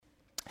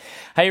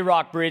Hey,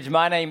 Rockbridge,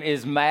 my name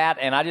is Matt,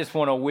 and I just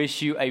want to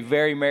wish you a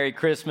very Merry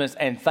Christmas,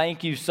 and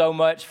thank you so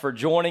much for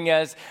joining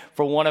us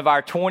for one of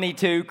our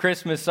 22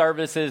 Christmas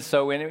services.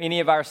 So in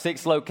any of our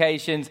 6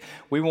 locations,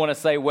 we want to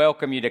say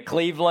welcome you to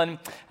Cleveland,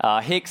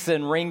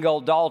 Hickson,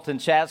 Ringgold, Dalton,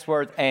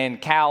 Chatsworth,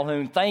 and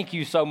Calhoun. Thank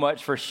you so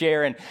much for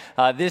sharing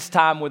this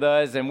time with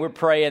us, and we're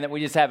praying that we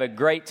just have a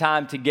great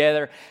time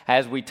together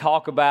as we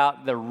talk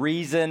about the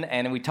reason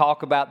and we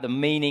talk about the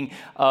meaning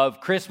of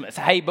Christmas.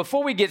 Hey,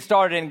 before we get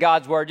started in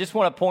God's Word, just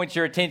want to point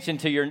your attention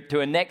to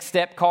a next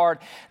step card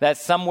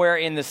that's somewhere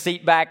in the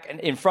seat back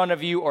in front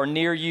of you or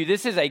near you.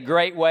 This is a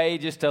great way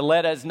just to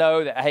let us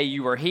know that, hey,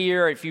 you are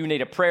here. If you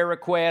need a prayer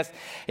request,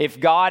 if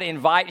God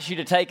invites you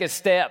to take a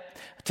step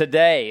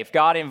today, if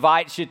God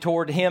invites you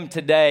toward Him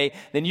today,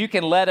 then you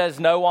can let us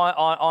know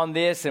on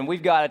this. And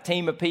we've got a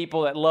team of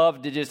people that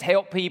love to just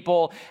help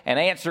people and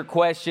answer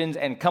questions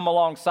and come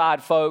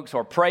alongside folks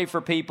or pray for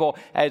people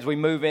as we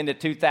move into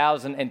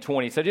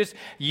 2020. So just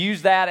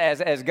use that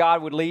as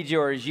God would lead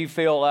you or as you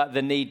feel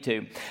the need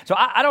to. So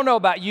I don't know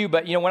about you,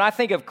 but when I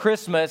think of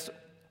Christmas,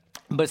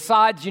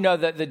 besides,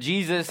 the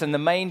Jesus and the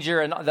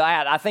manger and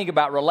that, I think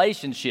about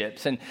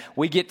relationships. And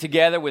we get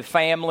together with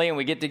family, and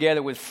we get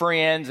together with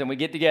friends, and we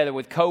get together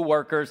with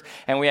coworkers,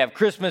 and we have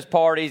Christmas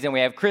parties, and we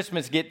have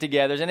Christmas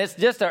get-togethers. And it's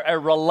just a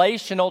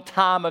relational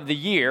time of the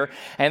year,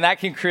 and that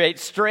can create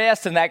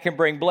stress, and that can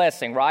bring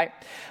blessing, right?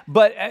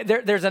 But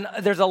there's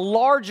a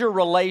larger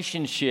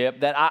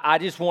relationship that I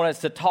just want us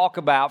to talk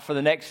about for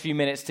the next few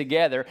minutes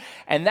together,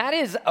 and that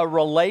is a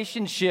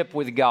relationship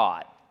with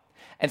God.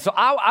 And so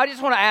I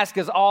just want to ask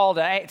us all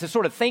to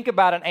sort of think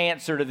about an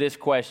answer to this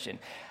question.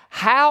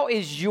 How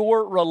is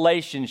your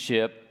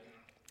relationship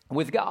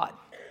with God?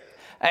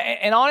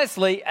 And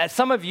honestly,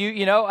 some of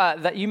you,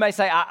 that you may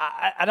say,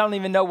 I don't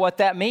even know what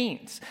that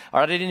means.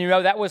 Or I didn't even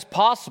know that was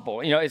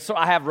possible.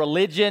 I have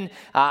religion.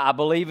 I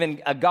believe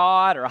in a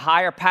God or a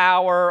higher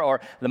power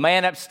or the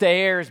man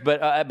upstairs.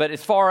 But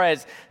as far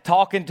as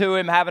talking to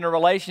Him, having a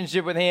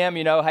relationship with Him,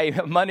 hey,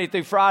 Monday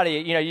through Friday,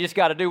 you just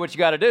got to do what you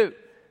got to do.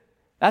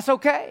 That's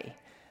okay.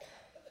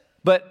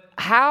 But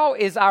how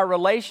is our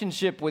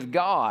relationship with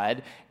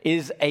God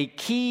is a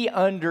key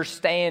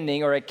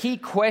understanding or a key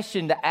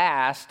question to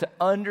ask to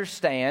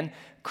understand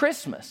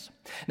Christmas.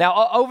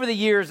 Now, over the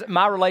years,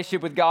 my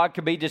relationship with God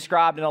could be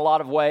described in a lot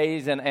of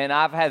ways, and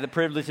I've had the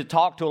privilege to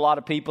talk to a lot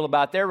of people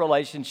about their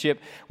relationship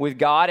with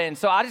God. And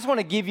so I just want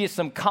to give you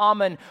some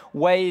common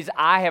ways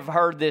I have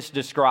heard this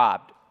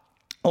described,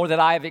 or that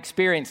I have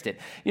experienced it.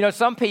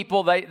 Some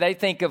people, they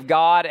think of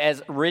God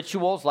as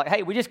rituals, like,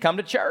 hey, we just come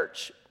to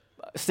church.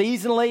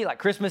 Seasonally, like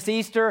Christmas,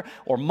 Easter,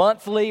 or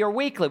monthly or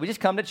weekly. We just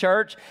come to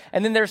church,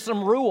 and then there's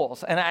some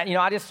rules. And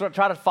I just sort of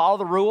try to follow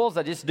the rules.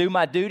 I just do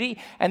my duty.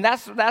 And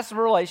that's the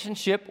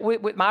relationship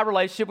with my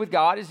relationship with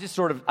God is just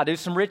sort of, I do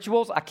some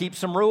rituals, I keep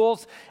some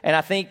rules, and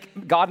I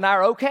think God and I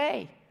are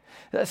okay.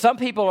 Some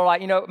people are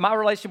like, my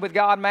relationship with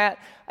God, Matt,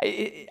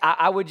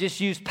 I would just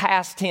use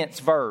past tense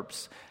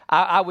verbs.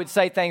 I would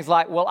say things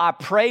like, well, I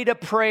prayed a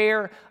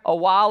prayer a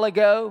while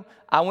ago.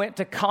 I went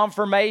to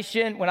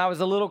confirmation when I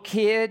was a little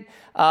kid.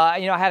 I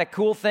had a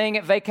cool thing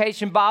at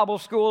Vacation Bible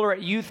School or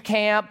at youth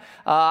camp.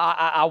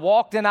 I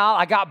walked an aisle.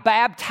 I got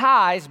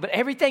baptized, but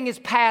everything is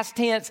past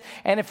tense.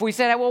 And if we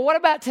said, well, what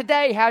about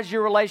today? How's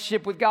your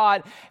relationship with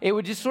God? It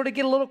would just sort of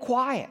get a little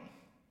quiet.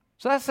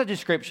 So that's the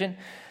description.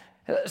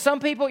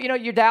 Some people,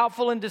 you're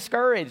doubtful and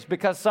discouraged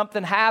because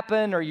something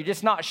happened or you're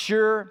just not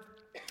sure.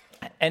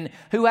 And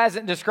who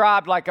hasn't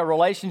described like a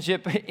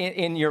relationship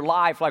in your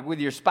life, like with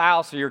your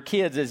spouse or your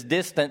kids, as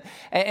distant?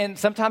 And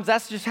sometimes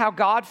that's just how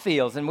God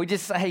feels. And we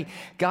just say, hey,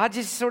 God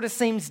just sort of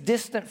seems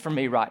distant from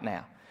me right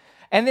now.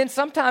 And then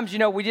sometimes,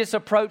 we just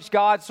approach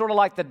God sort of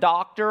like the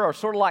doctor or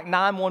sort of like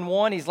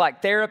 911. He's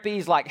like therapy.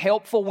 He's like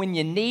helpful when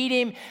you need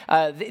Him.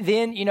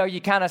 Then,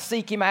 you kind of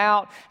seek Him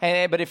out.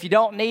 But if you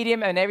don't need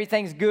Him and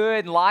everything's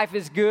good and life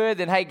is good,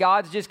 then, hey,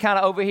 God's just kind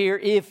of over here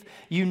if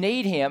you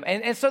need Him.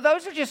 And so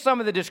those are just some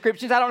of the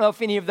descriptions. I don't know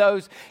if any of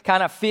those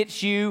kind of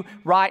fits you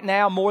right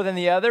now more than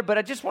the other. But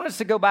I just want us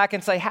to go back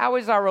and say, how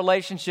is our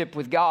relationship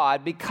with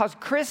God? Because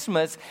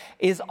Christmas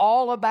is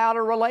all about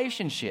a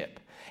relationship.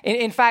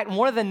 In fact,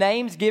 one of the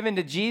names given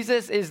to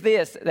Jesus is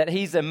this, that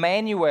He's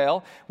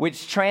Emmanuel,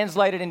 which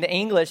translated into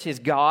English is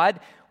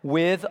God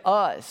with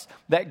us,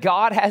 that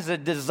God has a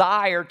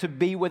desire to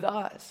be with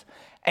us.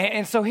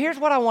 And so here's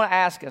what I want to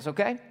ask us,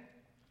 okay?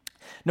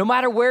 No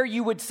matter where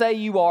you would say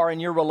you are in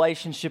your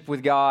relationship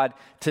with God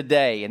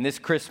today in this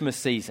Christmas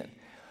season,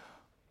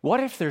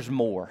 what if there's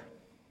more?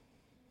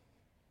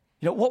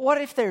 What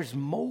if there's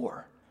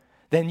more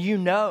than you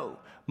know?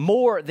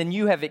 More than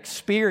you have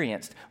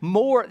experienced,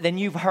 more than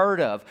you've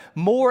heard of,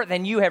 more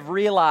than you have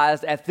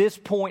realized at this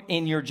point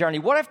in your journey?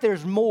 What if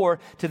there's more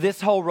to this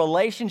whole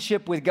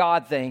relationship with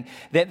God thing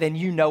than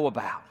you know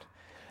about?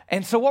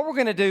 And so what we're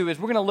going to do is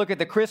we're going to look at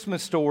the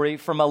Christmas story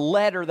from a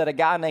letter that a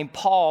guy named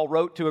Paul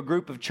wrote to a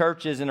group of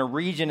churches in a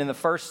region in the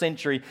first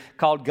century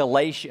called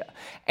Galatia.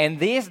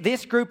 And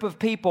this group of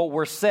people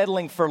were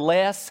settling for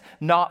less,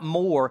 not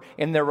more,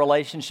 in their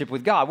relationship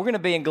with God. We're going to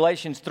be in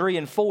Galatians 3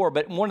 and 4,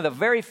 but one of the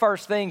very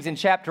first things in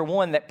chapter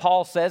 1 that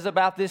Paul says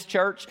about this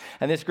church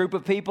and this group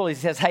of people, he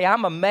says, hey,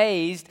 I'm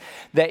amazed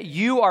that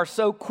you are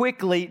so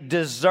quickly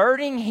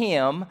deserting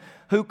him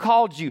who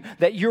called you,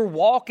 that you're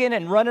walking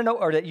and running,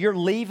 or that you're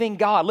leaving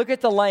God. Look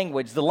at the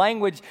language. The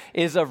language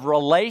is of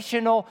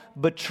relational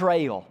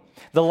betrayal.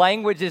 The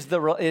language is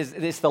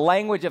the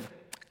language of,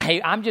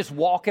 hey, I'm just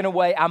walking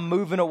away. I'm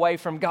moving away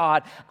from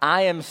God.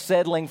 I am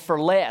settling for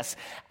less.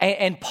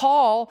 And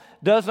Paul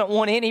doesn't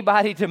want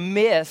anybody to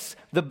miss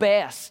the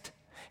best.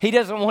 He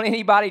doesn't want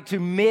anybody to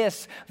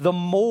miss the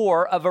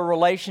more of a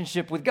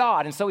relationship with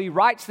God. And so he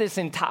writes this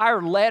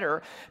entire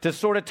letter to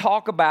sort of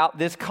talk about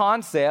this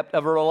concept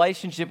of a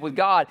relationship with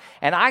God.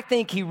 And I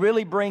think he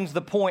really brings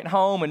the point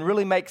home and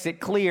really makes it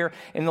clear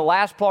in the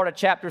last part of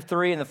chapter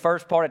 3 and the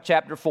first part of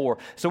chapter 4.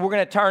 So we're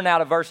going to turn now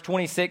to verse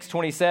 26,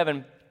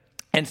 27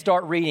 and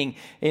start reading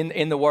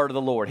in the word of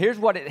the Lord. Here's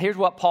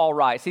what Paul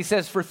writes. He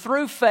says, for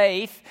through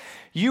faith,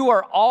 you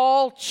are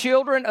all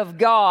children of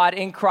God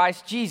in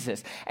Christ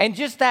Jesus. And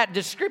just that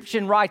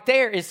description right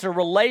there is a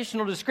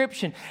relational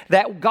description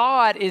that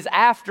God is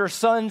after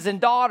sons and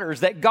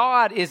daughters, that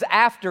God is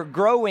after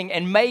growing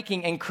and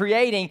making and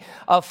creating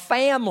a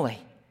family.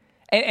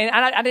 And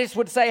I just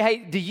would say, hey,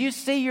 do you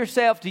see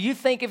yourself, do you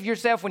think of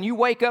yourself when you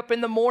wake up in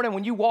the morning,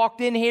 when you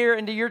walked in here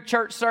into your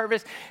church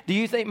service, do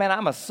you think, man,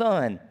 I'm a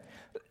son?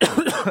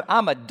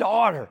 I'm a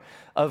daughter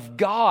of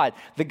God,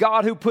 the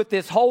God who put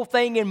this whole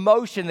thing in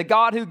motion, the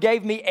God who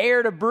gave me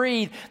air to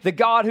breathe, the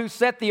God who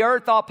set the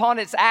earth upon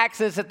its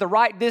axis at the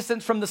right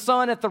distance from the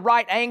sun at the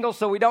right angle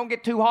so we don't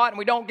get too hot and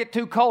we don't get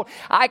too cold.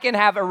 I can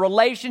have a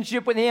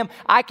relationship with him.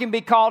 I can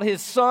be called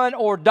his son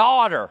or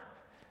daughter.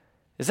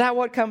 Is that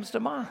what comes to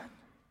mind?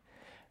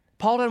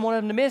 Paul didn't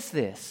want him to miss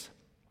this.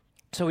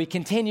 So he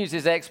continues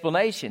his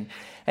explanation.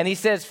 And he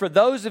says, for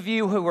those of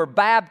you who were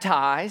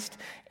baptized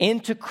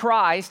into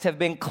Christ have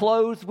been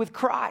clothed with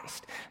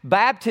Christ.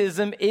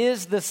 Baptism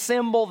is the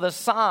symbol, the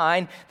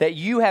sign that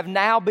you have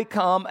now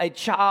become a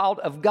child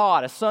of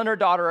God, a son or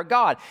daughter of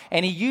God.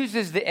 And he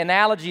uses the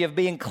analogy of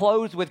being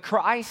clothed with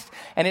Christ.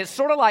 And it's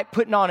sort of like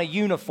putting on a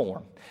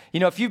uniform. You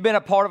know, if you've been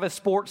a part of a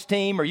sports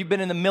team or you've been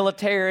in the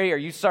military or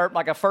you serve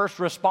like a first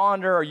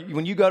responder or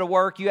when you go to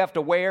work, you have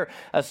to wear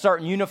a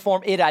certain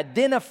uniform. It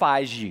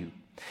identifies you.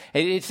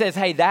 It says,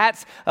 hey,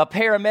 that's a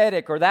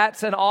paramedic or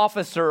that's an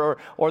officer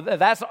or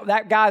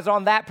that guy's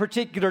on that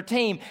particular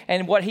team.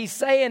 And what he's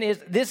saying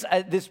is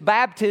this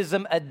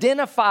baptism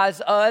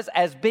identifies us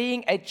as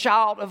being a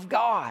child of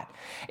God.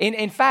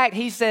 In fact,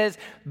 he says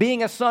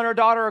being a son or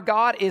daughter of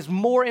God is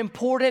more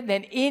important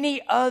than any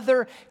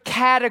other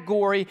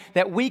category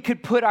that we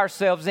could put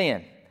ourselves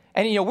in.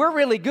 And, you know, we're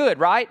really good,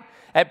 right?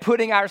 At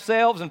putting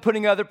ourselves and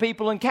putting other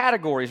people in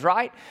categories,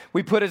 right?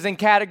 We put us in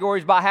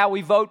categories by how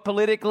we vote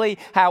politically,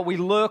 how we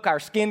look, our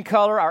skin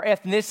color, our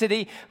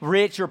ethnicity,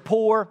 rich or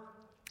poor.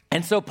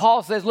 And so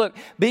Paul says, look,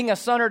 being a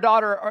son or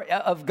daughter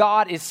of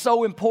God is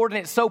so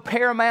important, it's so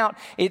paramount,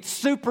 it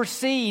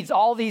supersedes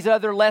all these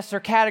other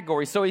lesser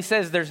categories. So he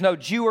says there's no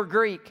Jew or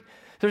Greek.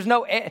 There's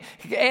no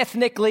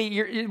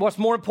ethnically, what's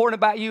more important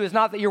about you is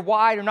not that you're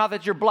white or not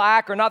that you're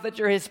black or not that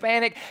you're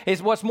Hispanic.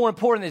 Is what's more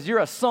important is you're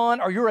a son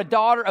or you're a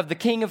daughter of the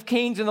King of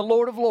Kings and the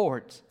Lord of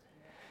Lords.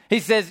 He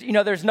says, you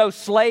know, there's no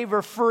slave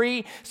or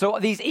free. So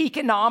these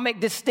economic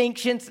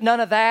distinctions, none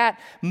of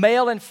that.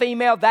 Male and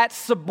female, that's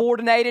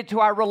subordinated to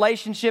our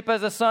relationship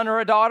as a son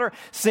or a daughter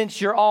since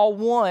you're all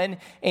one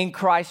in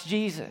Christ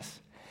Jesus.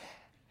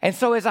 And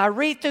so as I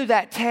read through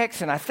that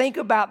text and I think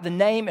about the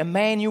name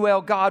Emmanuel,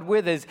 God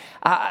with us,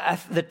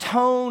 the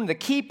tone, the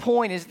key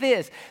point is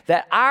this,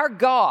 that our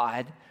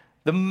God,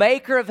 the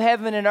maker of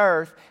heaven and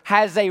earth,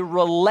 has a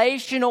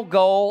relational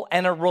goal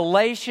and a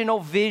relational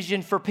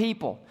vision for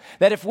people.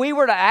 That if we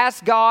were to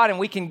ask God and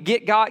we can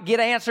get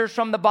answers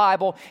from the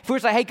Bible, if we were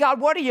to say, hey, God,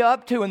 what are you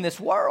up to in this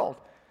world?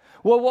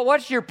 Well,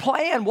 what's your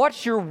plan?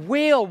 What's your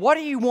will? What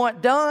do you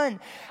want done?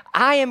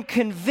 I am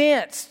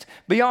convinced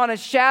beyond a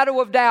shadow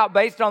of doubt,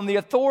 based on the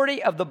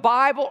authority of the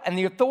Bible and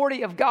the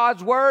authority of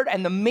God's Word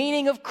and the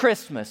meaning of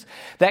Christmas,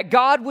 that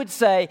God would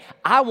say,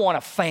 I want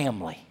a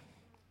family.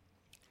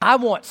 I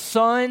want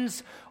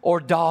sons or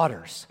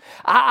daughters.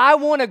 I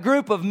want a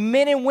group of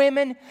men and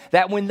women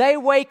that when they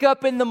wake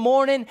up in the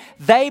morning,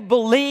 they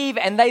believe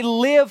and they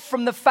live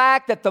from the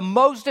fact that the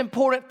most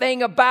important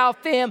thing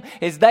about them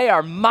is they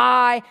are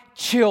my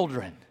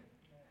children.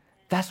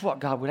 That's what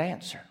God would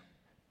answer.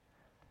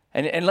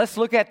 And let's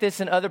look at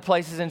this in other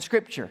places in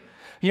Scripture.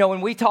 You know,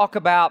 when we talk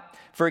about,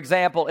 for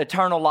example,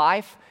 eternal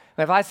life,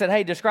 if I said,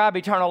 hey, describe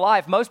eternal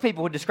life, most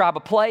people would describe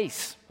a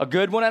place, a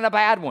good one and a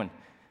bad one.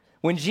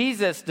 When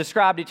Jesus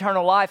described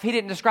eternal life, he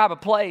didn't describe a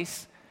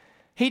place.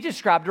 He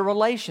described a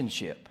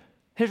relationship.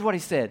 Here's what he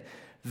said.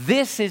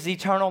 This is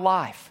eternal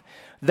life,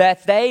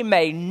 that they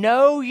may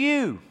know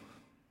you,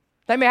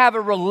 They may have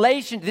a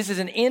relation. This is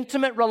an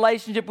intimate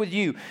relationship with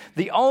you,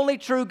 the only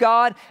true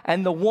God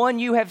and the one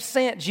you have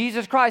sent,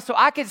 Jesus Christ. So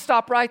I could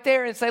stop right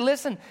there and say,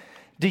 listen,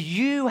 do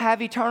you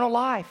have eternal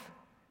life?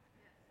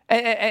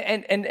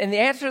 And the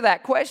answer to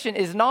that question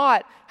is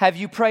not, have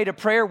you prayed a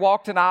prayer,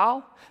 walked an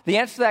aisle? The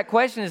answer to that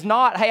question is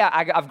not, hey,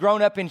 I've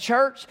grown up in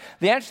church.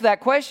 The answer to that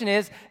question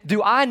is,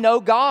 do I know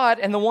God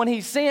and the one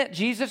He sent,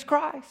 Jesus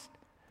Christ?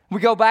 We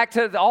go back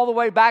to all the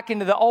way back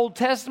into the Old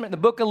Testament, the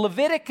book of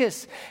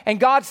Leviticus, and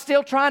God's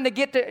still trying to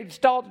get to,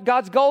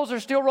 God's goals are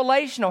still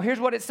relational. Here's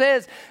what it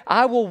says: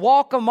 I will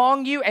walk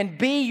among you and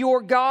be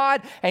your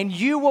God, and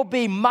you will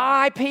be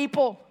my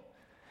people.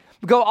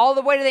 We go all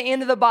the way to the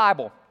end of the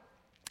Bible,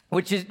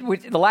 which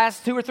the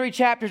last 2 or 3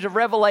 chapters of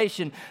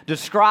Revelation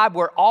describe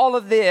where all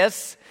of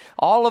this,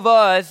 all of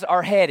us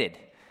are headed.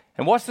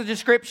 And what's the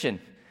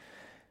description?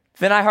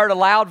 Then I heard a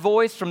loud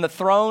voice from the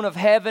throne of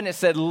heaven. It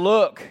said,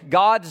 look,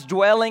 God's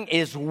dwelling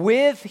is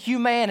with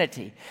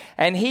humanity,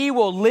 and He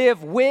will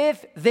live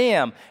with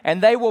them,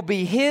 and they will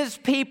be His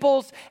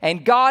peoples,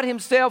 and God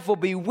Himself will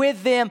be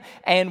with them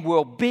and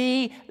will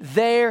be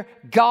their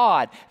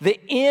God. The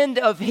end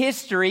of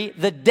history,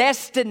 the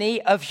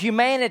destiny of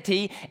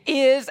humanity,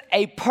 is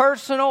a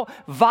personal,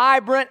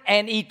 vibrant,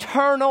 and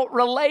eternal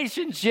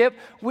relationship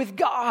with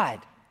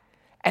God.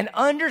 And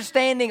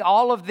understanding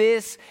all of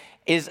this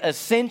is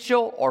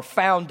essential or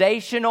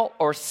foundational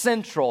or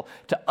central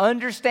to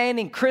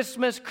understanding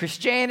Christmas,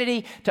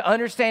 Christianity, to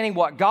understanding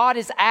what God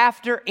is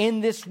after in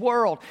this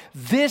world.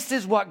 This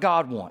is what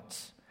God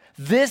wants.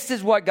 This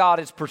is what God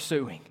is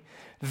pursuing.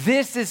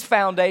 This is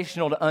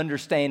foundational to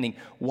understanding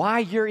why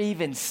you're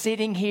even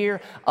sitting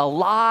here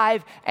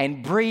alive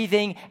and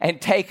breathing and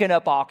taking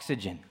up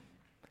oxygen.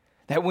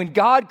 That when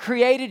God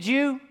created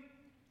you,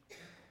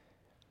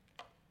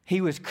 He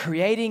was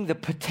creating the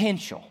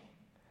potential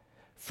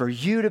for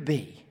you to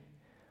be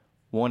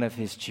one of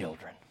His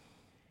children.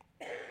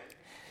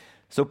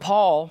 So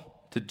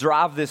Paul, to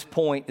drive this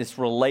point, this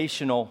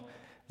relational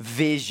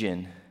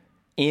vision,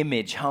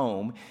 image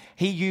home,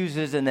 he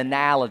uses an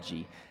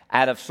analogy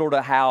out of sort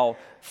of how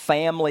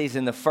families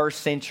in the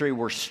first century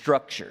were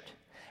structured.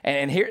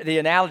 And here the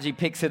analogy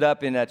picks it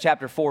up in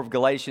chapter 4 of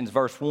Galatians,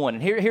 verse 1.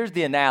 And here's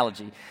the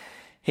analogy.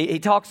 He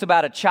talks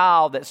about a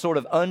child that's sort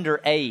of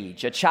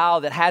underage, a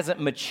child that hasn't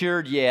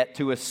matured yet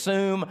to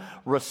assume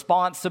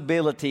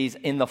responsibilities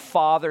in the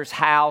father's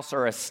house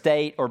or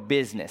estate or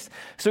business.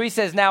 So he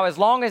says, now as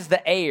long as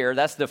the heir,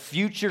 that's the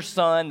future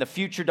son, the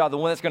future daughter, the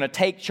one that's going to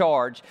take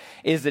charge,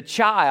 is a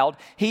child,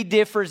 he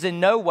differs in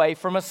no way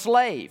from a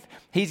slave.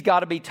 He's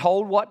got to be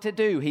told what to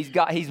do.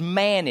 He's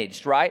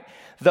managed, right?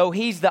 Though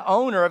he's the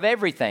owner of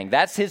everything.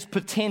 That's his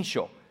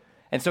potential.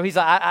 And so he's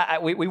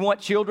like, we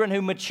want children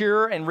who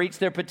mature and reach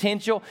their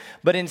potential.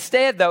 But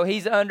instead, though,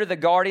 he's under the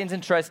guardians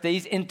and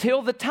trustees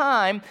until the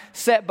time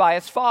set by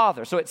his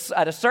father. So it's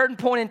at a certain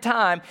point in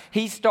time,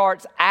 he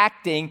starts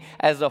acting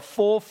as a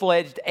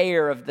full-fledged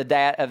heir of the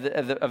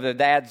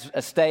dad's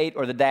estate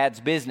or the dad's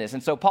business.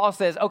 And so Paul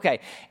says, okay,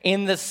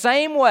 in the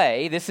same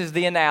way, this is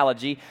the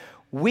analogy,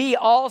 we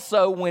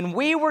also, when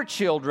we were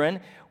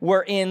children,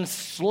 were in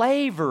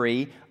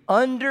slavery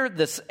under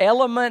the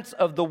elements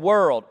of the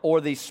world or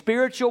the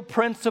spiritual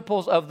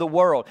principles of the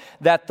world,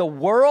 that the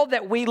world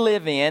that we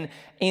live in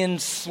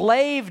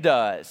enslaved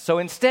us. So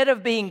instead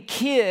of being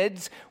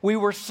kids, we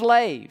were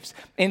slaves.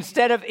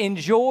 Instead of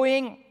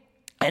enjoying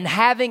and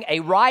having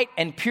a right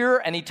and pure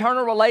and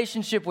eternal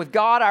relationship with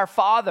God our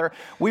Father,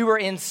 we were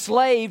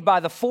enslaved by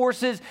the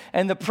forces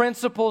and the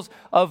principles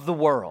of the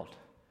world.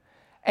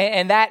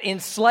 And that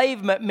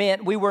enslavement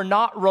meant we were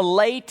not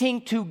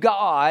relating to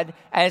God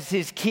as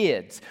His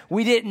kids.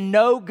 We didn't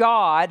know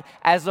God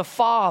as a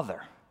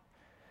father.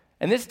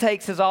 And this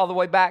takes us all the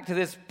way back to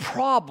this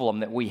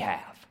problem that we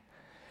have.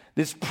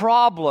 This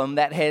problem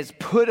that has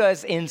put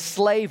us in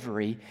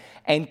slavery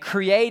and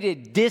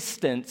created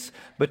distance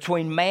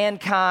between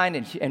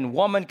mankind and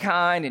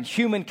womankind and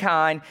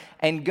humankind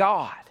and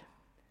God.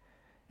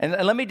 And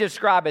let me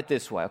describe it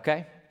this way,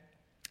 okay?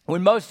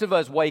 When most of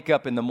us wake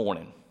up in the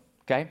morning,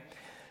 okay?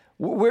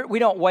 We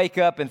don't wake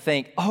up and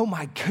think, oh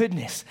my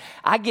goodness,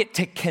 I get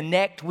to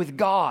connect with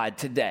God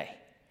today.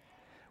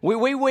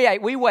 We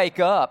wake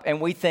up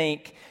and we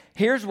think,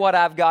 here's what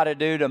I've got to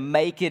do to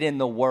make it in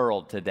the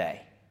world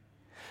today.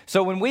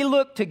 So when we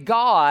look to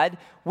God,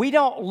 we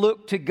don't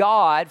look to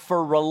God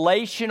for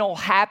relational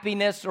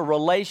happiness or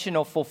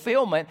relational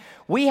fulfillment.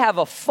 We have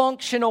a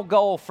functional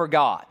goal for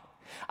God.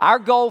 Our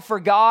goal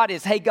for God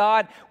is, hey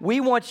God, we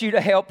want you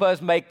to help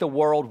us make the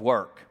world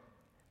work.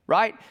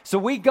 Right? So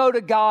we go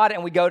to God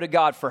and we go to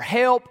God for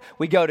help.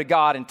 We go to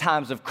God in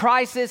times of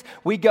crisis.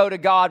 We go to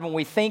God when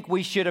we think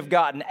we should have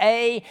gotten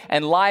A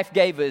and life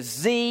gave us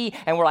Z.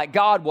 And we're like,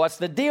 God, what's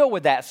the deal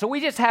with that? So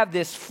we just have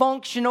this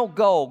functional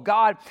goal.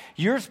 God,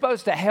 you're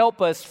supposed to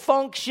help us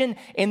function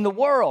in the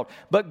world.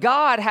 But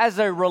God has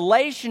a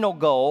relational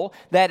goal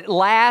that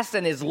lasts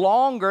and is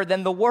longer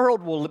than the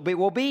world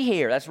will be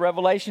here. That's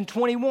Revelation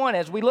 21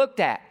 as we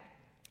looked at.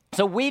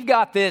 So we've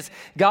got this,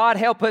 God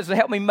help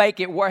me make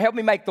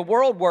the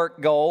world work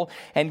goal,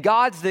 and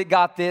God's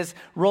got this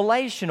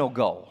relational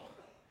goal.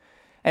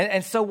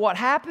 And so what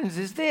happens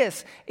is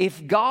this: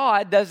 if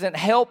God doesn't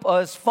help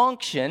us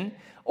function,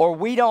 or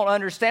we don't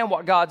understand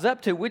what God's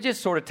up to, we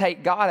just sort of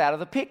take God out of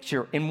the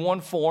picture in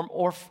one form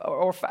or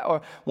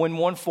in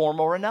one form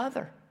or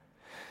another.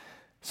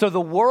 So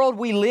the world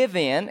we live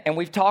in, and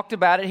we've talked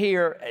about it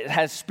here, it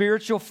has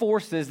spiritual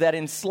forces that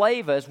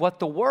enslave us. What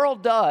the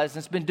world does, and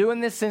it's been doing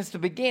this since the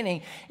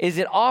beginning, is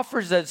it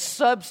offers us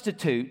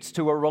substitutes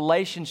to a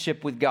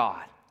relationship with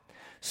God.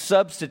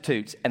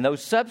 Substitutes, and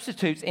those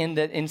substitutes end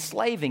up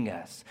enslaving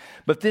us.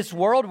 But this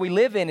world we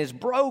live in is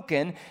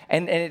broken,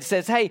 and it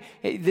says, hey,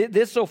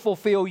 this will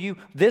fulfill you,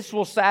 this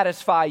will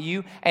satisfy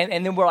you,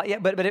 and then we're like, yeah,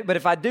 but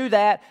if I do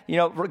that,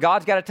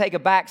 God's got to take a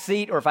back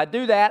seat, or if I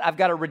do that, I've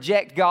got to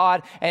reject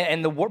God,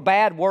 and the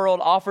bad world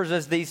offers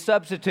us these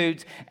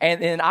substitutes,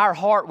 and then our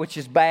heart, which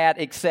is bad,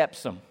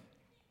 accepts them.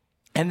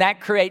 And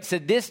that creates a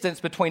distance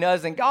between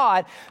us and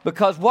God,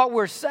 because what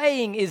we're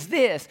saying is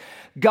this: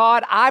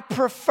 God, I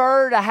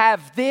prefer to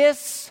have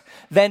this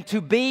than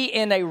to be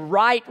in a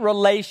right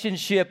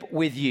relationship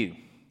with you.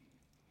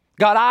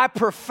 God, I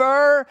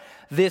prefer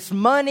this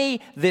money,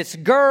 this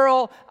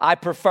girl. I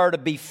prefer to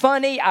be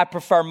funny. I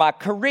prefer my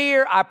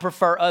career. I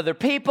prefer other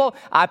people.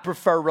 I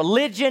prefer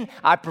religion.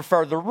 I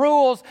prefer the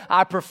rules.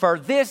 I prefer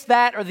this,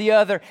 that, or the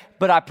other,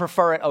 but I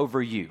prefer it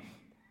over you.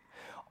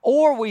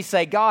 Or we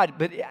say, God,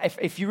 but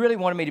if you really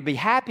wanted me to be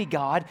happy,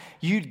 God,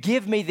 you'd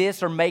give me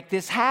this or make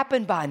this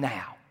happen by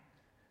now.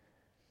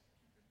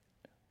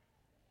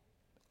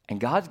 And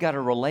God's got a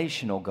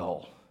relational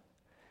goal,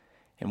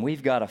 and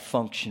we've got a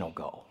functional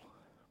goal.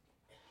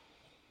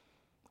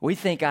 We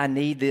think I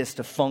need this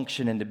to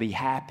function and to be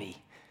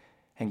happy.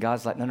 And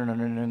God's like,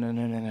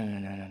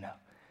 no.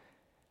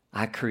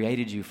 I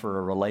created you for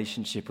a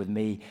relationship with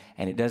me,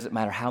 and it doesn't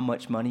matter how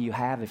much money you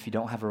have. If you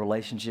don't have a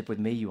relationship with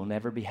me, you will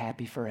never be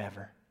happy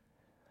forever.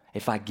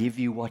 If I give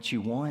you what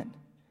you want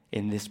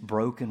in this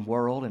broken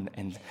world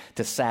and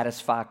to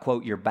satisfy,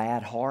 quote, your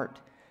bad heart,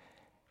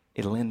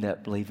 it'll end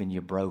up leaving you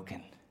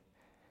broken.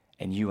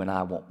 And you and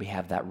I won't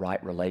have that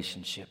right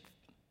relationship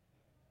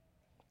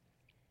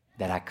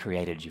that I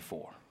created you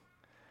for.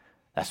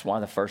 That's why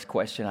the first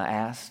question I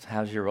asked,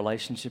 how's your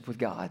relationship with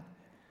God?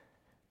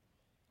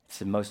 It's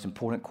the most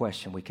important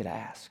question we could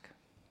ask.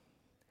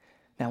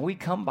 Now, we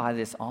come by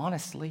this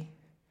honestly.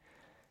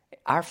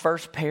 Our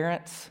first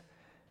parents,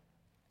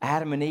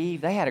 Adam and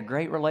Eve, they had a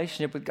great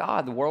relationship with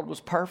God. The world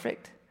was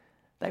perfect.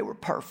 They were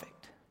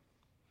perfect.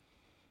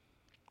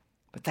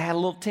 But they had a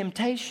little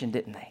temptation,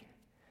 didn't they?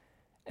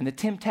 And the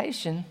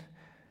temptation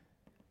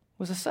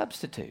was a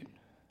substitute.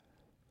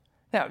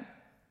 Now,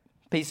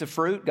 piece of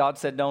fruit, God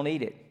said don't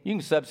eat it. You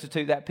can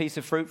substitute that piece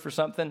of fruit for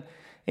something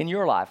in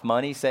your life.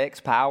 Money, sex,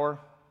 power,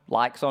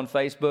 likes on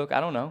Facebook,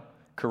 I don't know,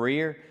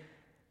 career.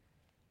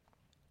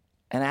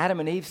 And Adam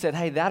and Eve said,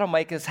 hey, that'll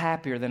make us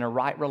happier than a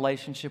right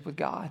relationship with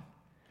God.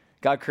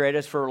 God created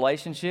us for a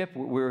relationship.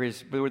 We're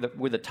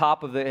the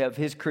top of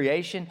His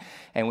creation,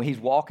 and He's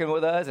walking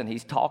with us and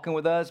He's talking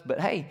with us. But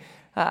hey,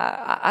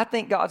 I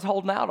think God's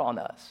holding out on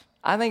us.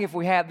 I think if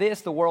we had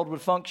this, the world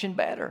would function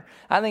better.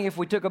 I think if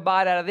we took a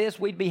bite out of this,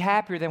 we'd be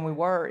happier than we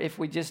were if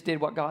we just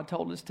did what God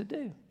told us to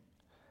do.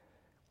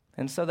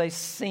 And so they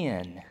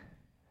sin.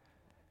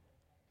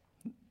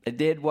 They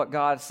did what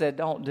God said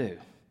don't do.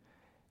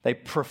 They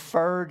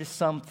preferred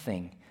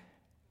something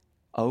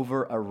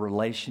over a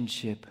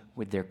relationship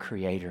with their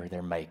Creator,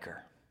 their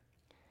Maker.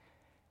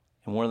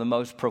 And one of the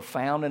most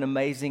profound and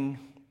amazing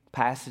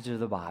passages of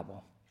the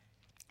Bible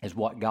is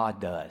what God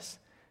does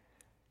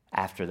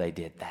after they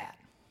did that.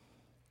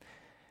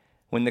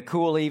 When the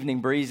cool evening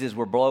breezes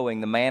were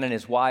blowing, the man and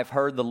his wife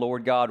heard the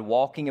Lord God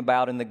walking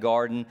about in the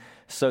garden,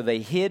 so they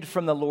hid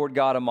from the Lord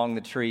God among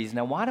the trees.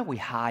 Now, why do we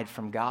hide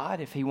from God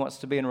if He wants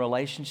to be in a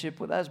relationship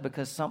with us?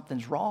 Because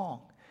something's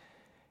wrong.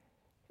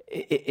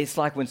 It's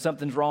like when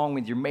something's wrong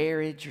with your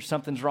marriage, or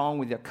something's wrong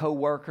with your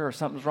coworker, or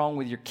something's wrong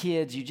with your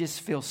kids, you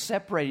just feel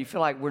separated. You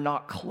feel like we're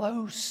not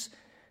close.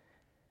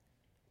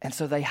 And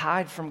so they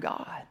hide from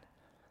God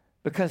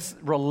because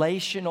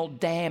relational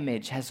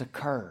damage has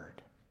occurred.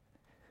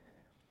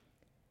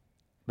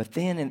 But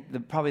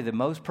then probably the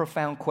most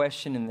profound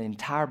question in the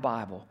entire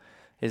Bible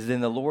is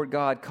then the Lord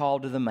God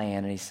called to the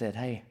man and He said,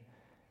 hey,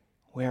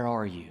 where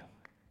are you?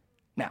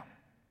 Now,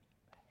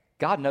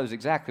 God knows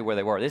exactly where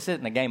they were. This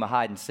isn't a game of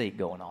hide and seek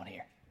going on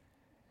here.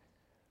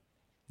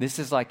 This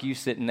is like you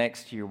sitting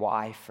next to your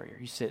wife, or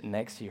you sitting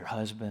next to your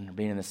husband, or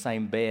being in the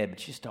same bed, but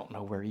you just don't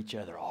know where each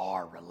other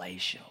are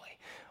relationally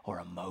or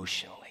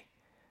emotionally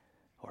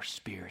or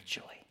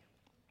spiritually.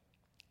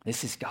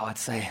 This is God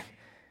saying,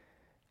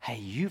 hey,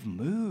 you've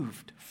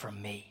moved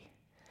from me.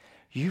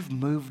 You've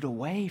moved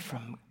away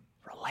from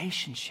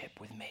relationship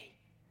with me.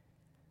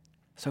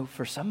 So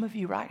for some of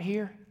you right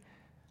here,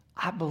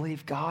 I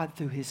believe God,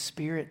 through His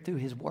Spirit, through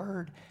His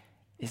Word,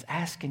 is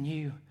asking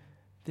you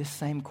this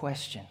same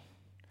question.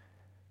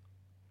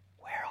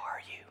 Where are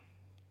you?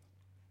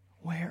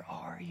 Where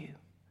are you?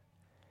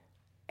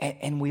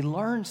 And we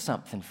learn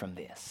something from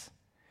this.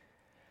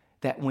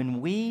 That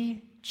when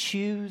we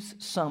choose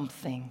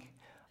something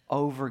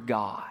over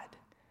God,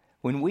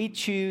 When we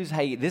choose,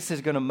 hey, this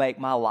is going to make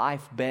my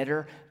life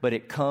better, but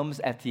it comes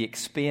at the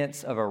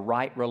expense of a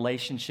right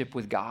relationship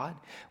with God.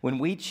 When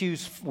we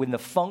choose, when the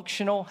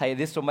functional, hey,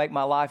 this will make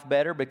my life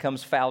better,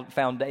 becomes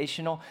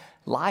foundational,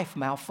 life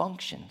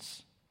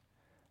malfunctions.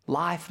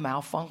 Life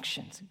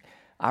malfunctions.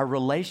 Our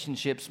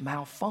relationships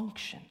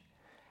malfunction.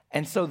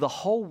 And so the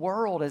whole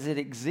world as it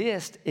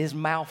exists is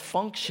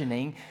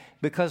malfunctioning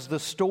because the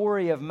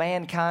story of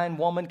mankind,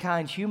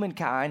 womankind,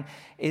 humankind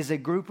is a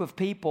group of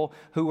people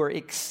who are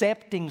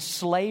accepting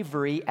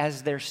slavery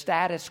as their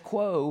status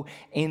quo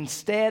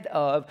instead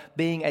of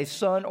being a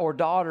son or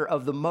daughter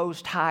of the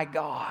Most High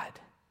God.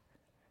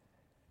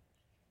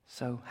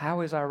 So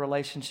how is our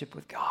relationship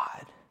with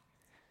God?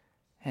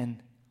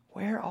 And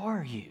where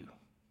are you?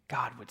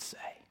 God would say.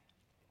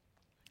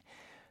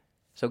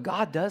 So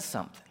God does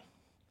something.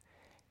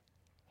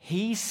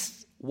 He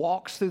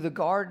walks through the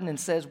garden and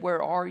says,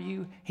 where are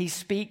you? He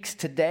speaks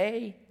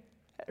today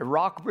at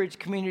Rockbridge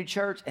Community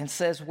Church and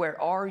says,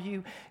 where are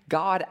you?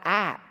 God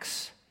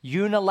acts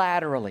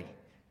unilaterally.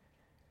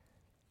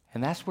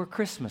 And that's where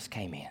Christmas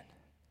came in.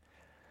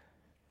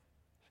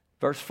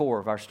 Verse 4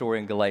 of our story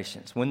in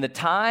Galatians. When the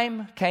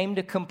time came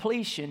to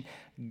completion,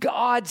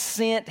 God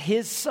sent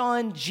His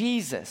Son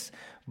Jesus,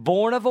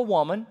 born of a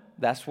woman.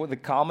 That's what the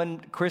common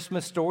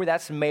Christmas story,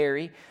 that's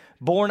Mary.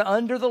 Born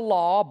under the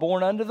law,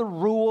 born under the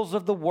rules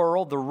of the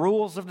world, the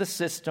rules of the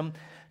system,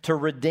 to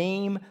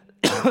redeem,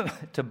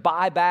 to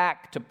buy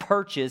back, to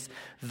purchase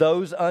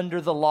those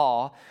under the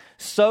law,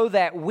 so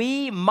that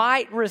we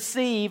might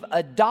receive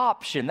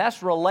adoption.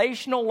 That's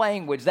relational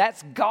language.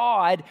 That's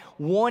God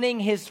wanting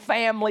His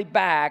family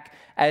back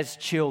as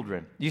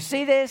children. You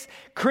see this?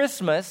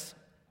 Christmas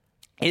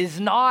is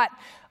not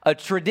a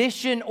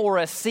tradition or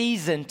a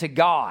season to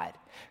God.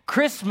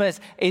 Christmas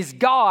is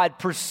God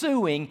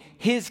pursuing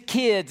His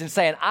kids and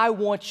saying, I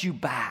want you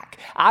back.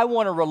 I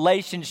want a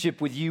relationship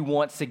with you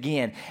once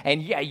again.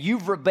 And yeah,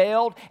 you've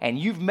rebelled and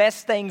you've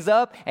messed things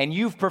up and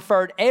you've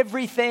preferred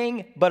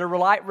everything but a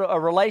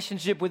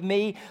relationship with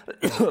me.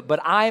 But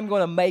I am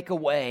going to make a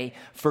way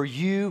for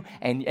you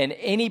and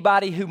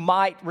anybody who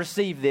might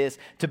receive this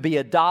to be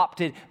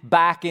adopted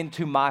back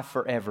into my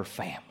forever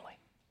family.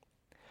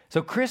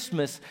 So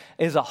Christmas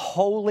is a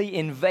holy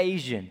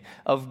invasion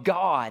of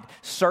God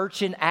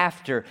searching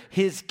after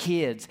His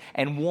kids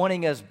and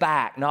wanting us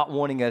back, not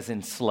wanting us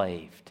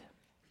enslaved.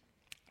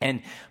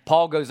 And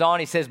Paul goes on,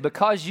 he says,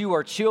 because you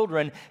are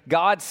children,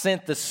 God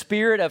sent the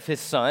Spirit of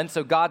His Son.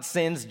 So God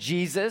sends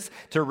Jesus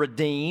to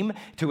redeem,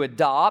 to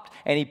adopt,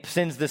 and He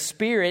sends the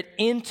Spirit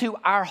into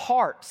our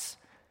hearts.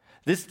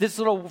 This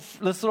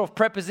little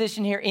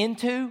preposition here,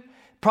 into,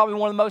 probably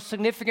one of the most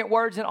significant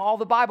words in all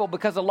the Bible,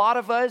 because a lot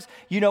of us,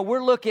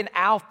 we're looking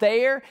out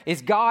there.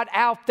 Is God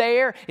out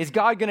there? Is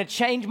God going to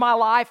change my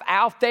life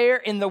out there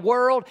in the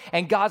world?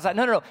 And God's like,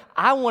 no.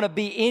 I want to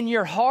be in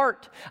your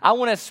heart. I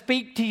want to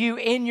speak to you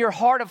in your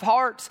heart of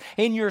hearts,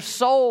 in your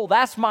soul.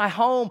 That's my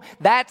home.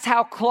 That's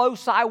how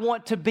close I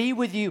want to be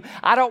with you.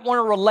 I don't want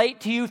to relate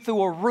to you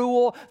through a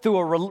rule, through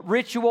a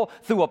ritual,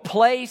 through a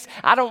place.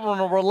 I don't want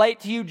to relate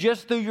to you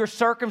just through your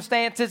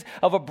circumstances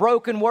of a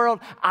broken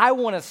world. I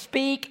want to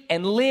speak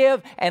and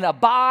live and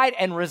abide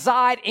and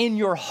reside in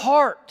your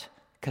heart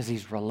because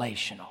He's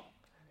relational.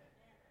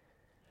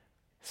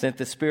 Sent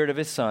the Spirit of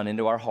His Son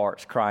into our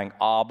hearts, crying,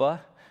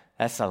 Abba.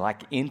 That's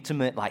like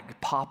intimate, like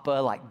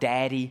Papa, like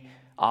Daddy,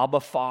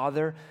 Abba,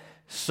 Father.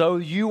 So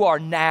you are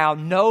now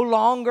no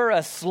longer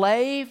a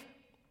slave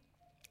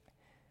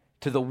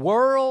to the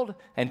world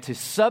and to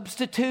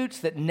substitutes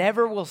that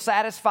never will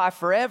satisfy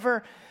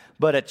forever,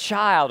 but a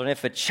child. And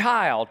if a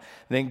child,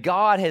 then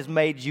God has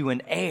made you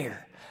an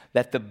heir,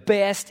 that the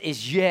best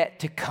is yet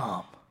to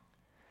come.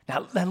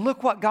 Now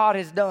look what God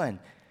has done.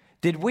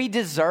 Did we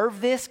deserve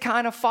this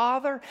kind of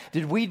father?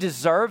 Did we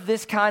deserve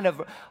this kind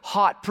of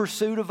hot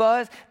pursuit of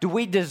us? Do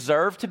we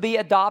deserve to be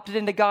adopted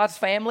into God's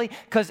family?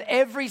 Because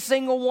every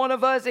single one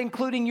of us,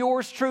 including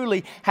yours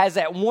truly, has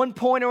at one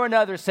point or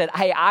another said,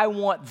 hey, I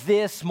want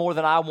this more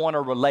than I want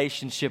a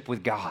relationship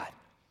with God.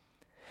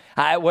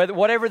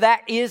 Whatever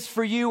that is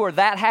for you or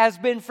that has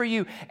been for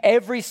you,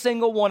 every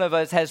single one of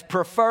us has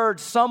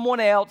preferred someone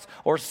else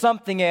or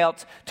something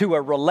else to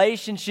a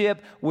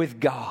relationship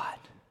with God.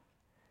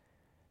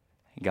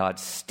 God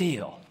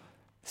still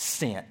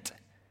sent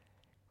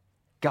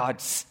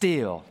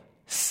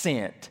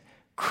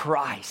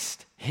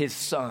Christ, His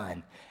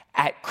Son,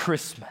 at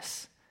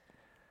Christmas.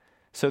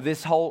 So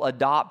this whole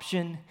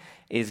adoption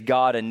is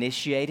God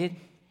initiated.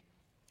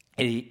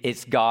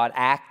 It's God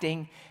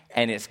acting.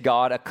 And it's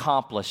God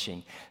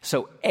accomplishing.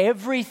 So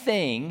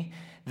everything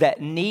that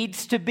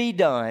needs to be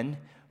done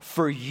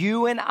for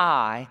you and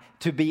I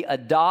to be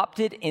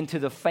adopted into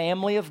the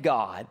family of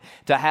God,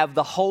 to have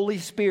the Holy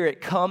Spirit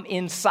come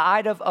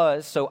inside of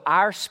us so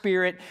our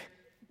spirit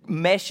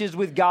meshes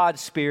with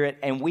God's Spirit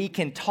and we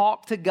can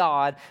talk to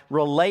God,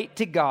 relate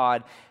to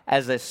God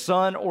as a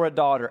son or a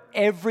daughter.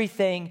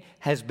 Everything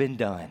has been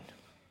done.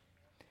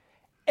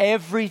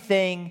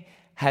 Everything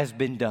has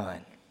been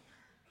done.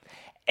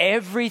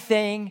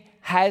 Everything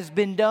has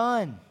been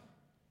done.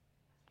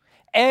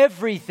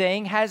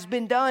 Everything has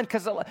been done.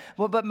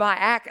 But my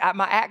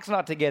act's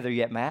not together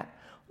yet, Matt.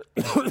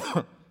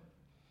 Doesn't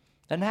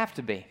have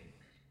to be.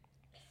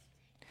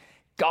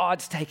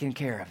 God's taking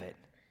care of it.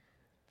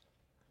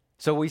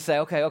 So we say,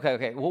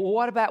 okay. Well,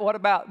 what about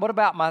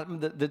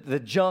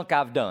the junk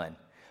I've done?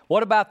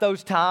 What about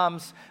those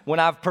times when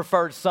I've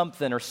preferred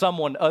something or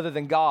someone other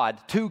than God,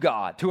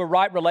 to a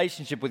right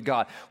relationship with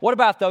God? What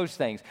about those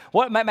things?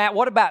 Matt,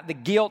 what about the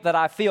guilt that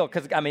I feel?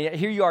 Because,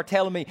 here you are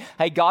telling me,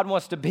 hey, God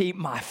wants to be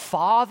my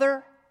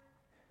Father?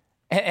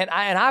 And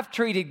I've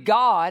treated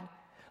God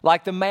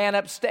like the man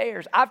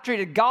upstairs. I've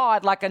treated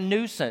God like a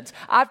nuisance.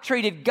 I've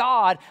treated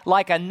God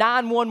like a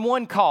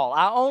 911 call.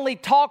 I only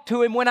talk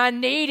to him when I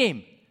need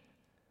him.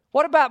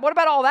 What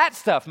about all that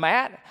stuff,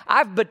 Matt?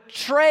 I've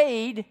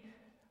betrayed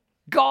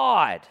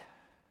God.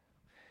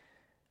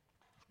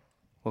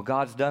 Well,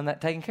 God's done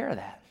that, taken care of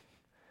that.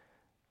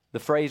 The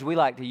phrase we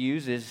like to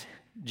use is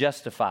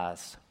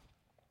justifies.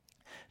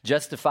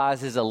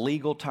 Justifies is a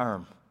legal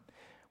term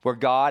where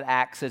God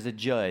acts as a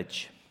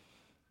judge.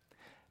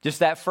 Just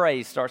that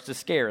phrase starts to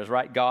scare us,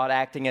 right? God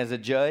acting as a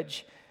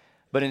judge.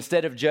 But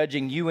instead of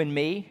judging you and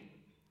me,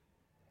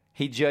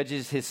 he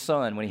judges his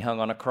son when he hung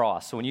on a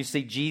cross. So when you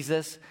see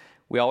Jesus,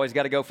 we always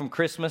got to go from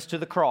Christmas to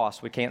the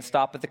cross. We can't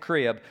stop at the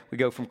crib. We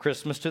go from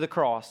Christmas to the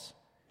cross.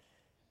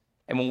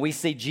 And when we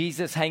see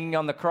Jesus hanging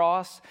on the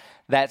cross,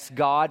 that's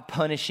God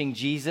punishing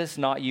Jesus,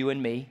 not you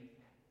and me.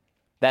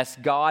 That's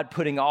God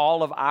putting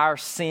all of our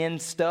sin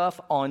stuff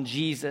on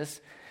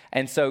Jesus.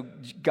 And so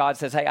God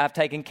says, hey, I've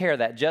taken care of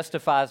that.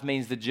 Justifies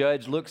means the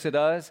judge looks at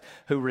us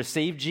who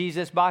received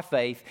Jesus by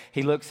faith.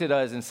 He looks at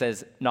us and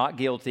says, not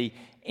guilty,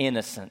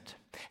 innocent.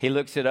 He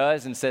looks at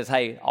us and says,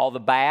 hey, all the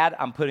bad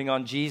I'm putting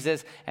on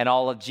Jesus and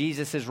all of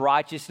Jesus'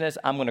 righteousness,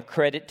 I'm going to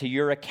credit to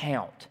your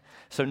account.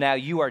 So now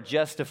you are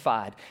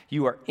justified.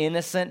 You are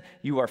innocent.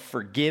 You are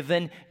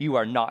forgiven. You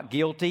are not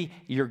guilty.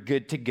 You're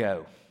good to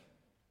go.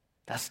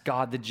 That's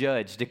God the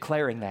judge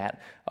declaring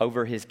that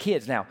over his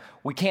kids. Now,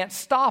 we can't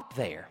stop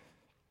there.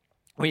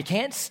 We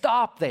can't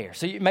stop there.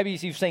 So maybe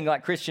you've seen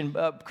like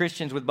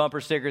Christians with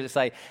bumper stickers that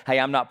say, hey,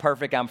 I'm not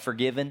perfect, I'm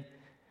forgiven.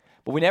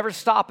 But we never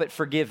stop at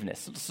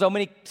forgiveness. So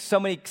many,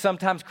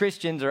 sometimes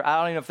Christians, or I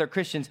don't even know if they're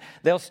Christians,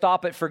 they'll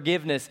stop at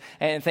forgiveness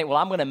and think, well,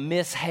 I'm going to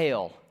miss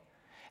hell.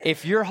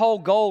 If your whole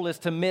goal is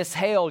to miss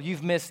hell,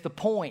 you've missed the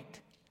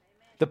point.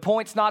 The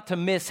point's not to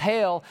miss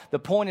hell. The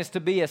point is to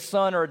be a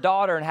son or a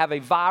daughter and have a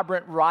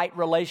vibrant, right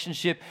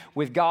relationship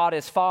with God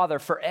as Father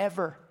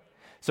forever.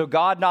 So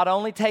God not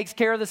only takes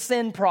care of the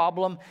sin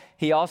problem,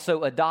 he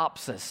also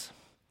adopts us.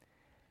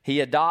 He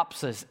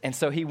adopts us, and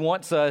so he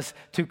wants us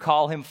to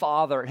call him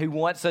Father. He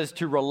wants us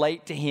to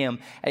relate to him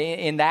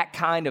in that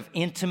kind of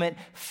intimate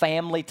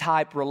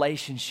family-type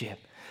relationship.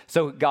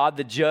 So God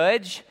the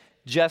judge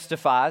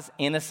justifies,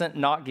 innocent,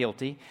 not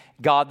guilty.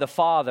 God the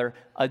Father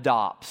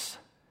adopts.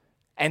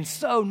 And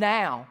so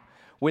now,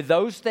 with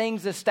those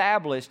things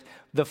established,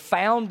 the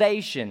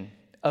foundation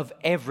of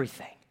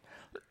everything,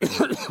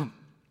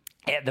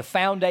 the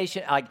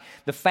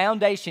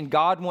foundation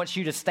God wants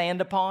you to stand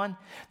upon,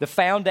 the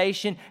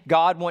foundation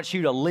God wants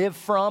you to live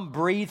from,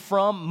 breathe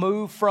from,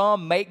 move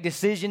from, make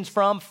decisions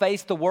from,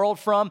 face the world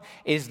from,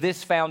 is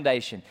this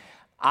foundation.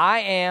 I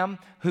am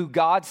who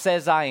God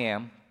says I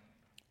am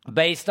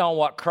based on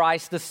what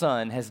Christ the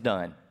Son has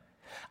done.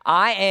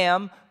 I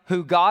am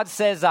who God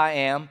says I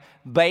am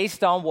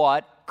based on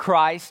what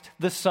Christ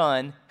the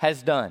Son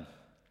has done.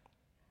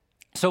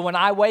 So when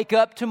I wake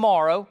up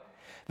tomorrow,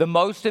 the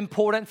most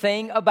important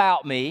thing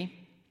about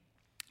me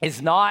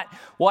is not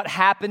what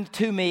happened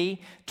to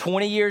me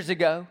 20 years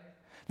ago.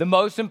 The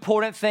most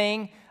important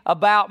thing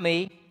about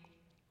me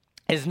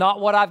is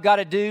not what I've got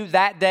to do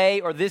that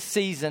day or this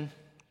season.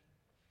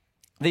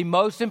 The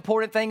most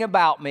important thing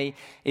about me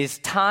is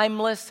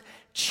timeless,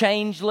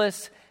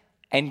 changeless,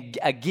 and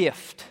a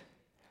gift.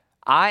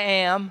 I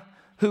am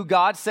who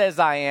God says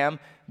I am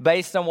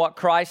based on what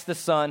Christ the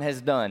Son has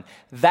done.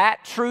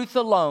 That truth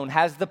alone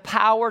has the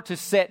power to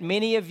set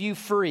many of you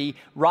free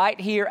right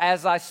here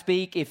as I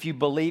speak if you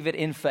believe it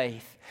in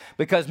faith.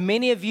 Because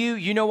many of you,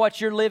 you know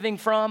what you're living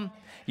from?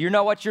 You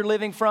know what you're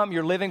living from?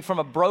 You're living from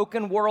a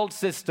broken world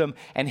system.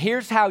 And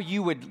here's how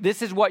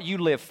this is what you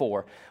live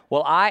for.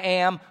 Well, I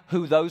am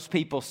who those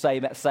people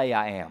say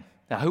I am.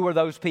 Now, who are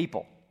those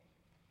people?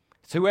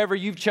 It's whoever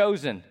you've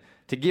chosen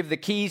to give the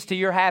keys to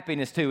your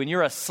happiness to. And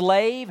you're a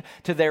slave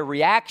to their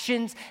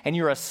reactions, and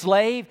you're a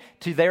slave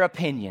to their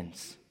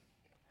opinions.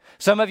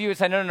 Some of you would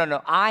say,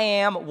 no. I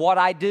am what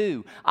I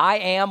do. I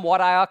am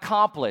what I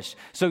accomplish.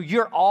 So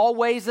you're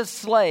always a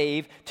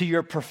slave to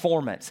your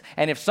performance.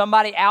 And if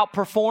somebody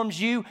outperforms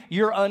you,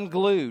 you're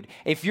unglued.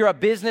 If you're a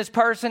business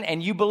person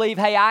and you believe,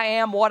 hey, I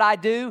am what I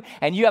do,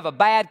 and you have a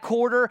bad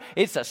quarter,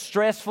 it's a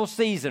stressful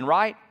season,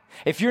 right?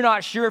 If you're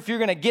not sure if you're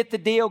going to get the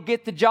deal,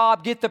 get the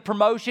job, get the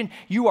promotion,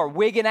 you are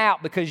wigging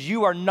out because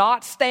you are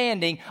not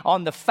standing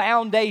on the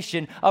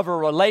foundation of a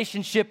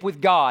relationship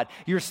with God.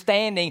 You're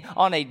standing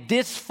on a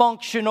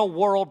dysfunctional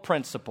world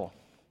principle.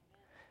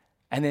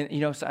 And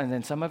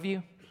then, some of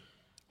you,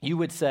 you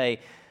would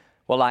say,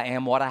 well, I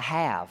am what I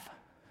have.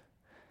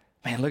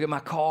 Man, look at my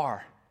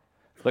car.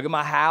 Look at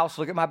my house.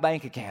 Look at my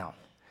bank account.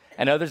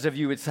 And others of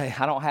you would say,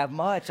 I don't have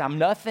much. I'm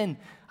nothing.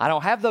 I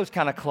don't have those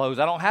kind of clothes.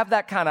 I don't have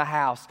that kind of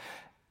house.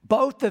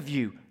 Both of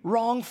you,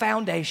 wrong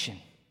foundation.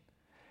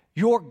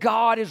 Your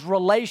God is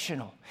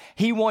relational.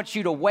 He wants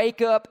you to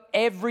wake up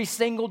every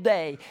single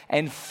day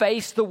and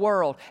face the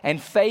world and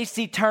face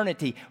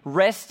eternity,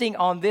 resting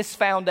on this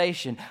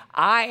foundation.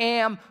 I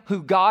am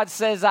who God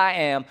says I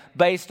am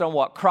based on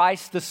what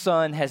Christ the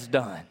Son has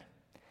done.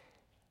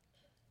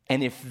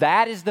 And if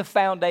that is the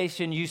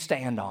foundation you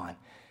stand on,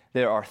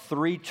 there are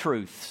three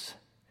truths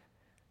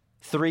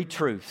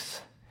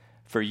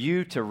for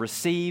you to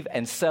receive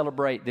and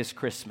celebrate this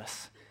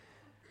Christmas.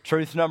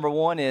 Truth number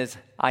one is,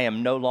 I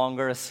am no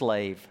longer a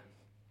slave.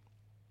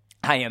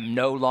 I am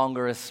no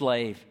longer a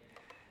slave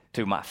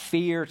to my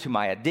fear, to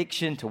my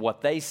addiction, to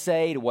what they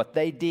say, to what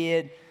they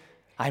did.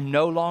 I'm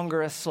no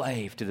longer a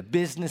slave to the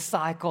business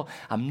cycle.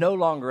 I'm no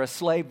longer a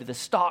slave to the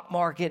stock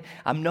market.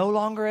 I'm no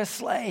longer a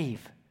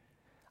slave.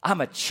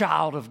 I'm a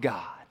child of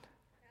God.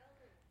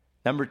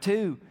 Number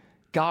two,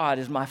 God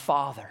is my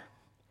Father.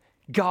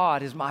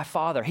 God is my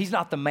Father. He's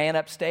not the man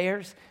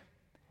upstairs.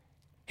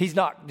 He's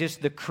not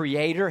just the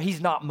creator. He's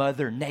not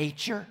Mother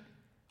Nature.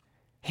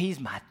 He's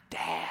my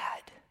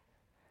dad.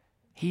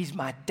 He's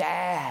my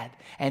dad.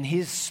 And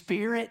his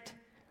spirit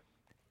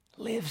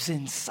lives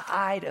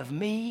inside of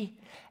me.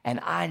 And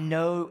I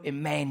know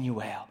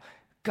Emmanuel,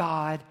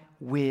 God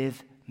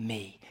with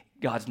me.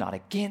 God's not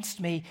against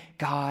me.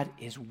 God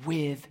is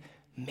with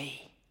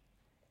me.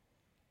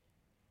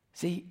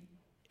 See,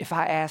 if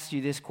I asked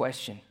you this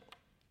question,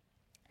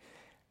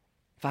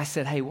 if I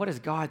said, hey, what does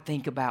God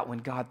think about when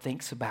God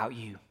thinks about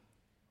you?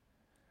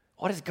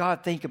 What does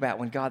God think about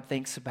when God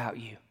thinks about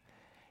you?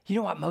 You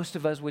know what most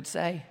of us would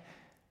say?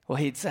 Well,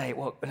 he'd say,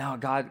 well, no,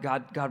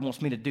 God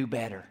wants me to do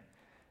better.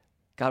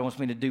 God wants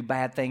me to do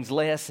bad things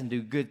less and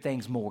do good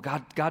things more.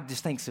 God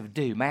just thinks of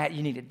do. Matt,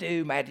 you need to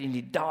do. Matt, you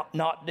need to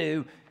not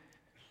do.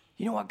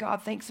 You know what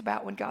God thinks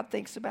about when God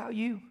thinks about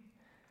you?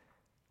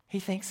 He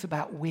thinks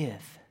about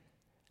with.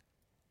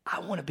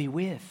 I want to be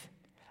with.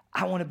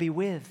 I want to be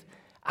with.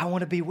 I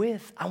want to be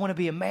with. I want to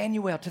be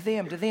Emmanuel to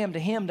them, to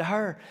him, to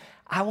her.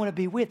 I want to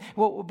be with.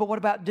 Well, but what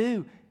about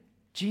do?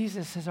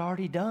 Jesus has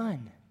already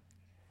done.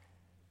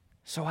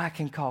 So I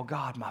can call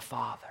God my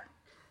Father.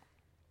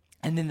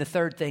 And then the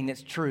third thing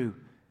that's true,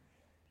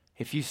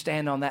 if you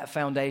stand on that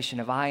foundation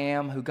of I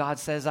am who God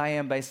says I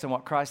am based on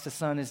what Christ the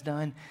Son has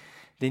done,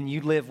 then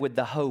you live with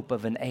the hope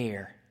of an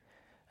heir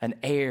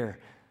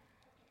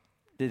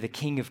to the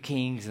King of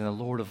Kings and the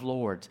Lord of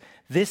Lords.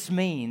 This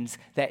means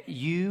that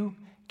you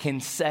can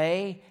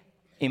say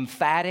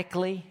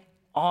emphatically,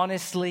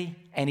 honestly,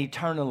 and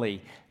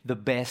eternally, the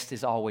best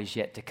is always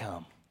yet to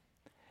come.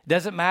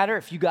 Doesn't matter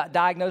if you got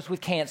diagnosed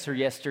with cancer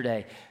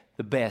yesterday,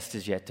 the best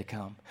is yet to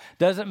come.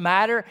 Doesn't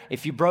matter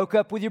if you broke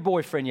up with your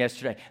boyfriend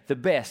yesterday, the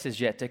best is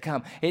yet to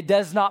come. It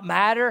does not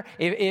matter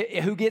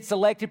who gets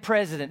elected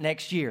president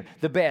next year,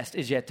 the best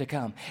is yet to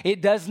come.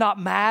 It does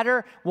not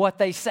matter what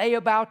they say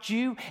about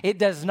you. It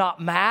does not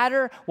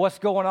matter what's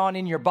going on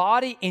in your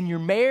body, in your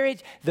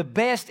marriage, the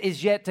best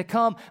is yet to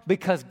come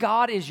because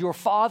God is your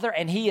Father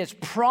and He has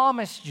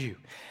promised you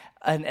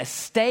an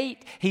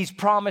estate. He's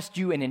promised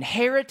you an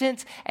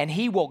inheritance and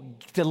He will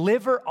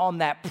deliver on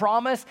that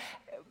promise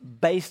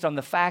based on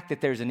the fact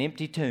that there's an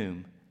empty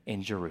tomb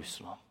in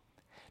Jerusalem.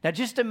 Now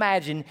just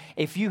imagine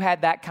if you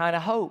had that kind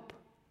of hope.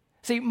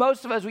 See,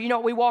 most of us, you know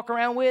what we walk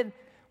around with?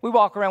 We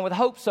walk around with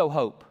hope so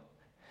hope.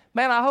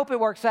 Man, I hope it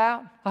works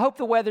out. I hope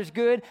the weather's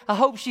good. I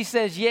hope she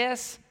says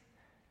yes.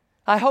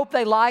 I hope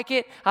they like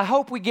it. I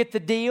hope we get the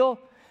deal.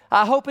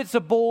 I hope it's a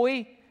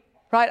boy,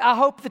 right? I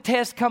hope the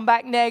tests come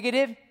back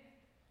negative.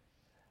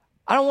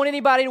 I don't want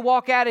anybody to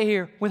walk out of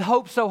here with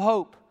hope so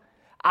hope.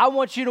 I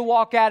want you to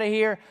walk out of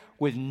here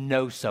with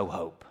no so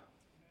hope.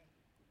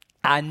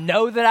 I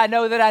know that I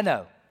know that I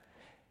know.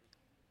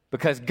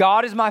 Because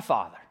God is my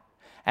Father.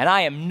 And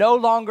I am no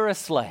longer a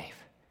slave.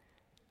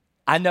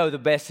 I know the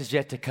best is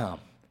yet to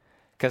come.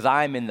 Because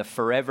I am in the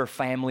forever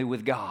family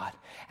with God.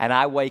 And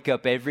I wake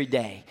up every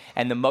day.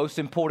 And the most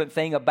important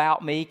thing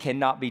about me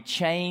cannot be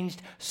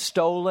changed,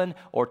 stolen,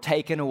 or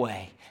taken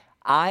away.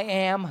 I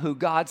am who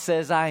God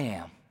says I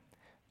am.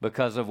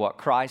 Because of what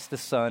Christ the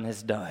Son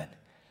has done.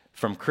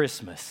 From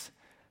Christmas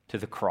to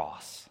the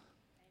cross.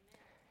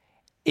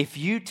 If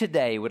you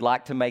today would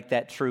like to make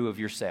that true of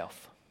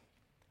yourself,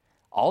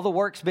 all the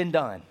work's been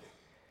done,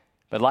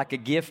 but like a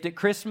gift at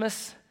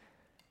Christmas,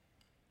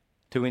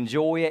 to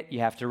enjoy it,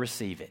 you have to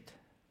receive it.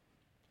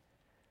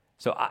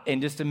 So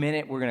in just a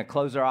minute, we're going to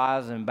close our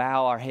eyes and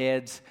bow our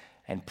heads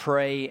and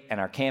pray, and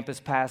our campus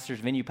pastors,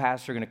 venue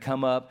pastor are going to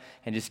come up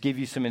and just give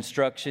you some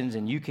instructions,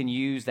 and you can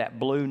use that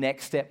blue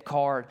Next Step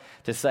card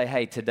to say,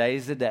 hey,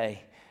 today's the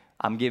day.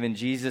 I'm giving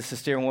Jesus the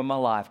steering wheel of my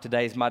life.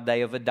 Today's my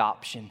day of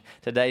adoption.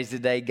 Today's the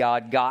day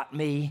God got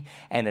me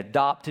and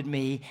adopted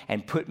me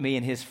and put me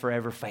in His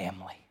forever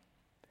family.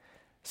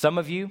 Some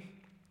of you,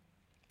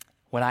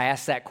 when I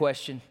ask that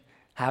question,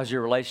 how's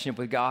your relationship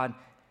with God?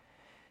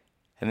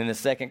 And then the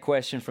second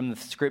question from the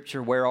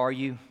scripture, where are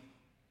you?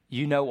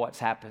 You know what's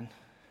happened.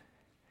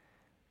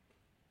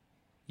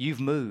 You've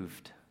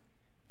moved.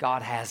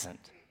 God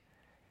hasn't.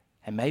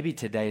 And maybe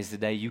today is the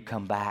day you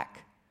come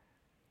back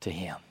to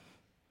Him.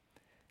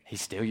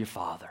 He's still your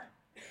Father.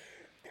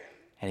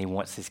 And He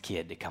wants His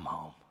kid to come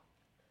home.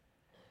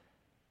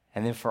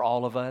 And then for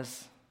all of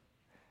us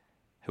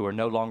who are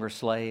no longer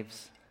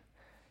slaves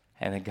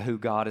and who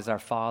God is our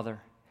Father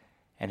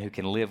and who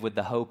can live with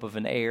the hope of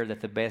an heir that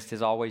the best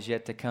is always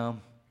yet to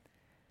come,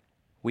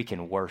 we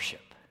can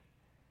worship.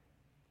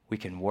 We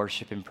can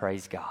worship and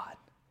praise God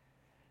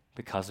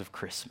because of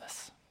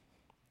Christmas.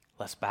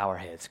 Let's bow our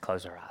heads,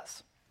 close our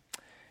eyes.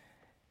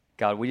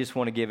 God, we just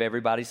want to give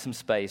everybody some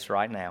space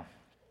right now,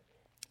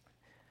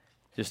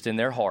 just in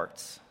their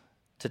hearts,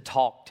 to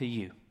talk to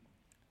you,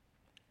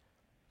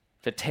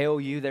 to tell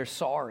you they're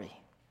sorry,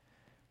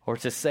 or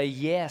to say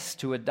yes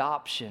to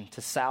adoption,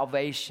 to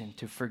salvation,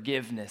 to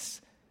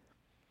forgiveness,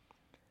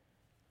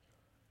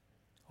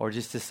 or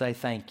just to say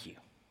thank you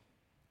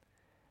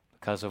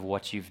because of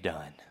what you've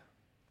done.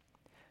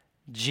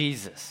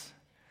 Jesus,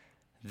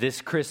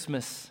 this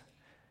Christmas,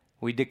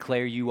 we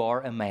declare you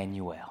are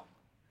Emmanuel,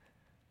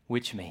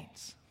 which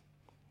means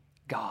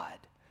God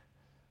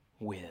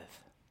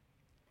with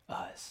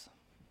us.